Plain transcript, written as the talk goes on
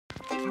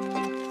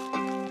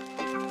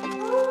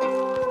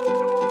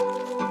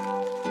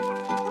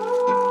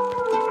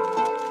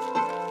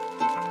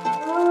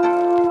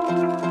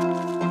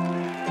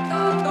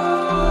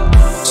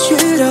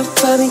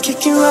I've been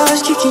kicking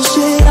rocks, kicking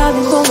shit. I've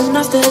been going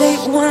off that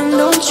 8-1,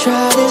 don't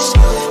try this.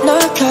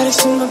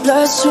 Narcotics in my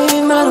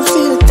bloodstream, I don't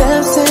feel a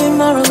damn thing.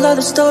 Moral of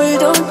the story,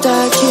 don't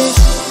die, kid.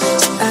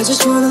 I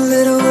just want a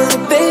little of the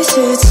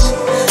basics.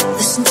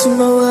 Listen to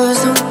my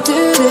words, don't do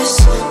this.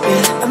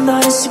 Yeah, I'm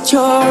not insecure,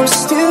 I'm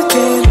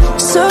stupid,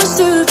 so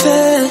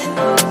stupid.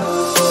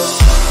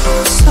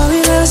 Sorry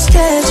that I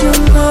scared you,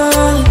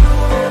 man,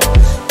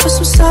 but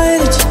I'm sorry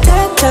that your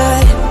dad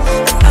died.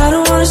 I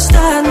don't wanna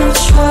start no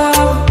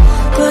trouble,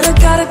 but I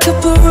got a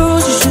couple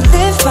rules you should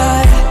live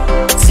by.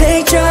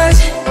 Take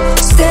drugs,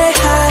 stay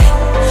high,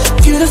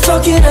 view the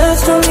fucking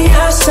earth from the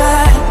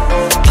outside.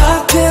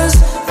 Pop pills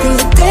through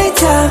the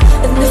daytime,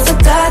 and if I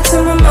die,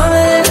 tell my mama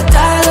that I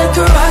die like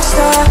a rock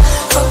star.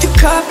 Fuck the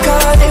cop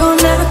car, they will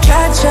never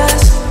catch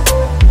us.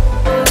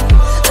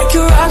 Like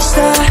a rock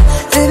star,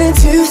 living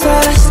too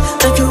fast,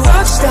 like a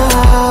rock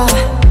star.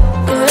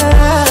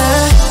 Yeah.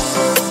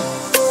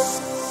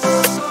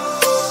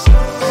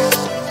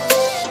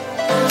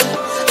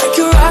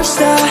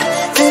 Rockstar,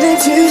 living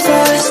too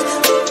fast.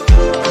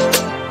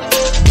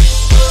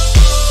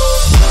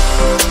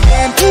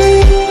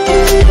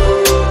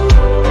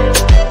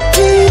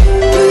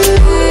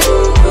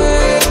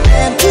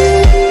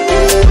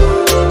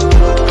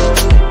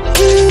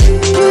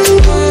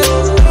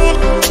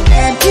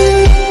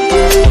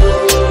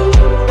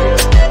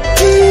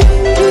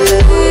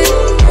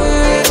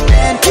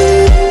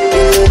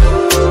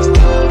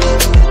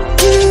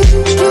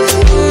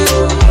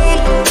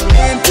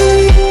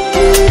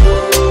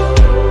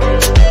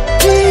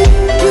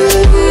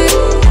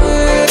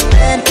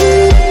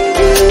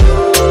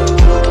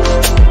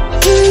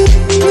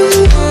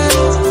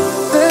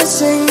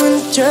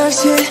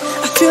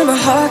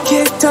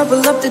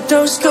 Double up the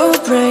dose, go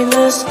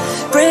brainless.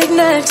 Break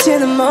necks in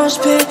the mosh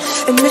pit,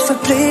 and if I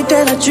bleed,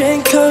 then I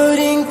drink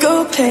codeine,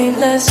 go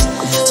painless.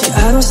 See,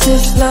 I don't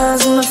stiff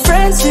lines with my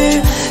friends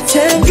do.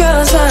 10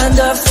 girls lined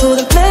up for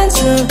the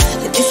men's room,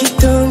 and if you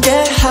don't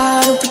get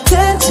high, don't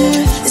pretend to.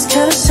 It's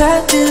kinda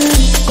sad, dude.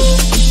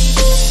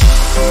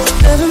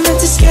 Never meant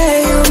to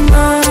scare your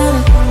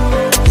mom,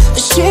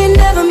 but she ain't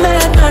never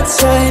met my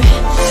type.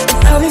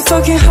 I've been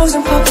fucking hoes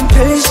and popping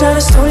pills, trying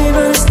to stone you,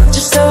 but it's not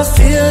just how I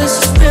feel, this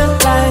is real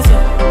life,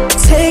 yeah.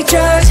 Take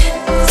drugs,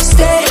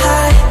 stay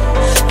high,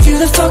 view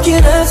the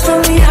fucking earth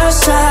from the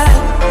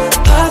outside.